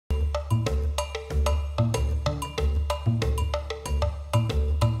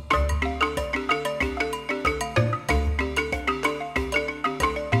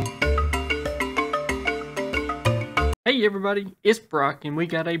Hey everybody, it's Brock and we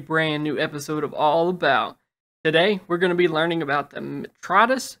got a brand new episode of All About. Today we're going to be learning about the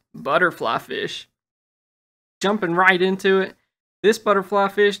Mitratus Butterflyfish. Jumping right into it, this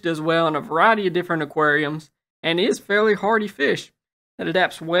butterflyfish does well in a variety of different aquariums and is a fairly hardy fish that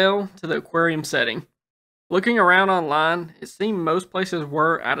adapts well to the aquarium setting. Looking around online, it seems most places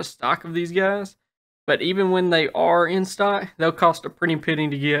were out of stock of these guys, but even when they are in stock, they'll cost a pretty penny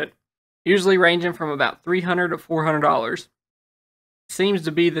to get. Usually ranging from about $300 to $400. It seems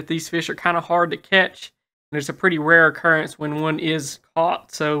to be that these fish are kind of hard to catch, and it's a pretty rare occurrence when one is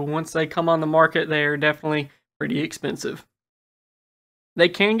caught, so once they come on the market, they are definitely pretty expensive. They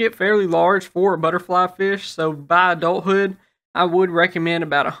can get fairly large for a butterfly fish, so by adulthood, I would recommend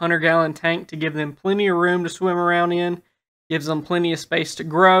about a 100-gallon tank to give them plenty of room to swim around in, gives them plenty of space to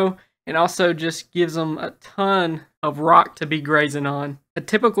grow, and also just gives them a ton of rock to be grazing on. A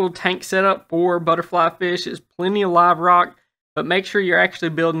typical tank setup for butterfly fish is plenty of live rock, but make sure you're actually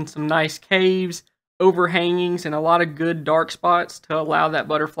building some nice caves, overhangings, and a lot of good dark spots to allow that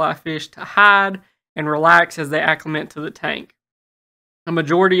butterfly fish to hide and relax as they acclimate to the tank. A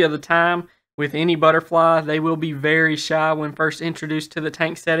majority of the time, with any butterfly, they will be very shy when first introduced to the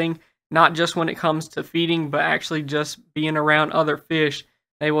tank setting, not just when it comes to feeding, but actually just being around other fish.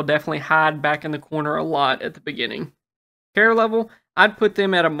 They will definitely hide back in the corner a lot at the beginning. Care level, I'd put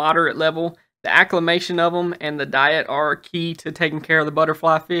them at a moderate level. The acclimation of them and the diet are key to taking care of the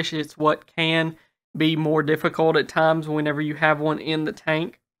butterfly fish. It's what can be more difficult at times whenever you have one in the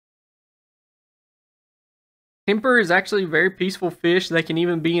tank. Temper is actually a very peaceful fish. They can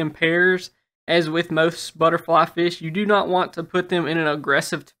even be in pairs. As with most butterfly fish, you do not want to put them in an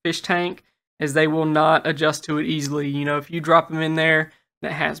aggressive fish tank, as they will not adjust to it easily. You know, if you drop them in there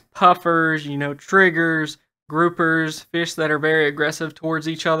that has puffers, triggers, groupers, fish that are very aggressive towards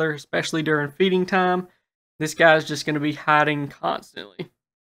each other, especially during feeding time, this guy's just going to be hiding constantly.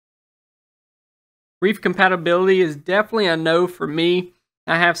 Reef compatibility is definitely a no for me.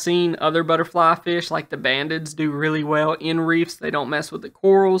 I have seen other butterfly fish like the bandids do really well in reefs. They don't mess with the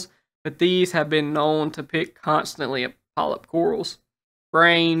corals, but these have been known to pick constantly at polyp corals.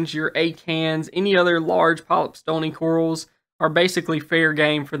 Brains, your acans, any other large polyp stony corals are basically fair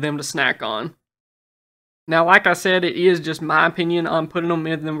game for them to snack on. Now, like I said, it is just my opinion on putting them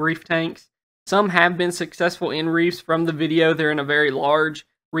in the reef tanks. Some have been successful in reefs. From the video, they're in a very large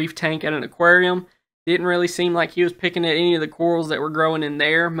reef tank at an aquarium. Didn't really seem like he was picking at any of the corals that were growing in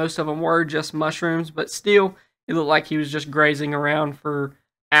there. Most of them were just mushrooms, but still, it looked like he was just grazing around for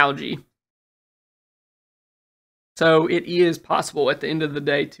algae. So it is possible at the end of the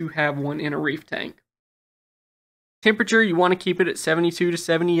day to have one in a reef tank. Temperature, you want to keep it at 72 to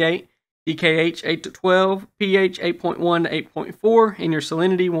 78, DKH 8 to 12, pH 8.1 to 8.4, and your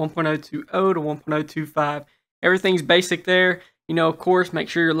salinity 1.020 to 1.025. Everything's basic there. Of course, make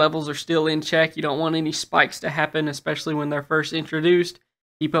sure your levels are still in check. You don't want any spikes to happen, especially when they're first introduced.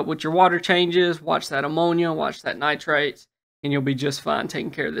 Keep up with your water changes, watch that ammonia, watch that nitrates, and you'll be just fine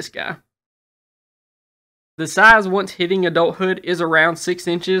taking care of this guy. The size once hitting adulthood is around 6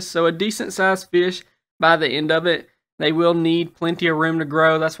 inches, so a decent sized fish by the end of it. They will need plenty of room to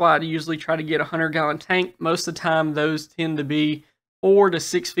grow. That's why I usually try to get a 100-gallon tank. Most of the time, those tend to be 4 to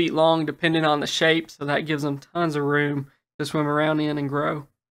 6 feet long, depending on the shape, so that gives them tons of room to swim around in and grow.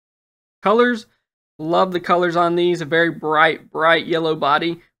 Colors, love the colors on these. A very bright yellow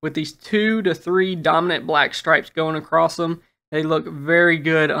body with these 2 to 3 dominant black stripes going across them. They look very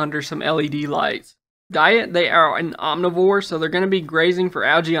good under some LED lights. Diet, they are an omnivore, so they're going to be grazing for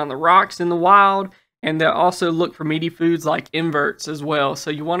algae on the rocks in the wild, and they'll also look for meaty foods like inverts as well.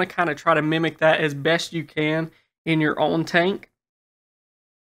 So you want to kind of try to mimic that as best you can in your own tank.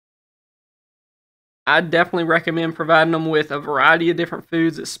 I definitely recommend providing them with a variety of different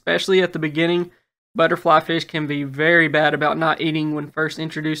foods, especially at the beginning. Butterfly fish can be very bad about not eating when first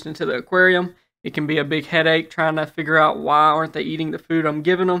introduced into the aquarium. It can be a big headache trying to figure out why aren't they eating the food I'm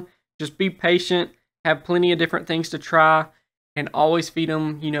giving them. Just be patient, have plenty of different things to try, and always feed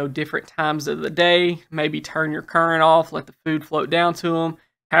them, different times of the day. Maybe turn your current off, let the food float down to them.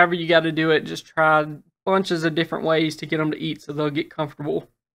 However you got to do it, just try bunches of different ways to get them to eat so they'll get comfortable.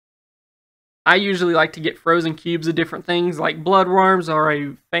 I usually like to get frozen cubes of different things, like bloodworms are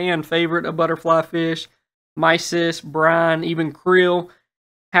a fan favorite of butterfly fish, mysis, brine, even krill.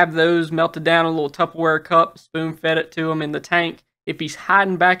 Have those melted down in a little Tupperware cup, spoon fed it to them in the tank. If he's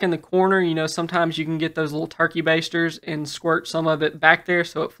hiding back in the corner, sometimes you can get those little turkey basters and squirt some of it back there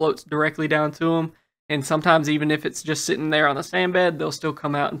so it floats directly down to them. And sometimes even if it's just sitting there on the sand bed, they'll still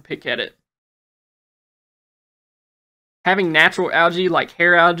come out and pick at it. Having natural algae like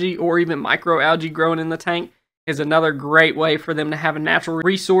hair algae or even microalgae growing in the tank is another great way for them to have a natural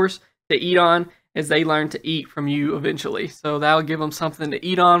resource to eat on as they learn to eat from you eventually. So that'll give them something to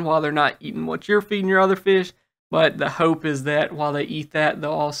eat on while they're not eating what you're feeding your other fish. But the hope is that while they eat that,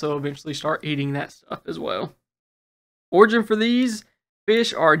 they'll also eventually start eating that stuff as well. Origin for these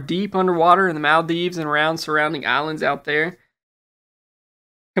fish are deep underwater in the Maldives and around surrounding islands out there.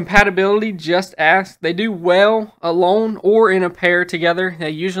 Compatibility, just ask. They do well alone or in a pair together. They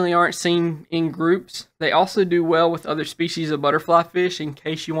usually aren't seen in groups. They also do well with other species of butterfly fish in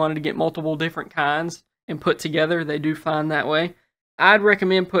case you wanted to get multiple different kinds and put together. They do fine that way. I'd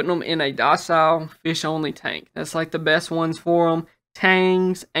recommend putting them in a docile fish-only tank. That's like the best ones for them.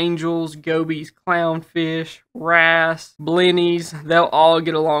 Tangs, angels, gobies, clownfish, wrasse, blennies, they'll all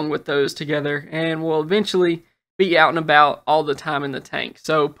get along with those together and will eventually be out and about all the time in the tank.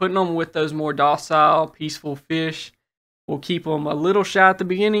 So putting them with those more docile, peaceful fish will keep them a little shy at the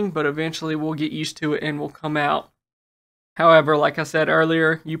beginning, but eventually we'll get used to it and will come out. However, like I said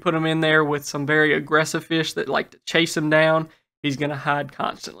earlier, you put them in there with some very aggressive fish that like to chase him down, he's going to hide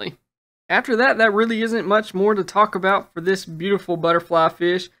constantly. After that, that really isn't much more to talk about for this beautiful butterfly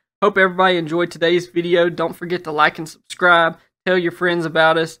fish. Hope everybody enjoyed today's video. Don't forget to like and subscribe. Tell your friends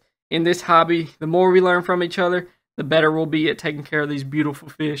about us. In this hobby, the more we learn from each other, the better we'll be at taking care of these beautiful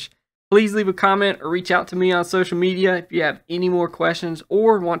fish. Please leave a comment or reach out to me on social media if you have any more questions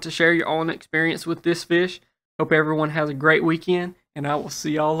or want to share your own experience with this fish. Hope everyone has a great weekend, and I will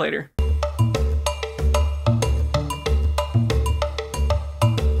see y'all later.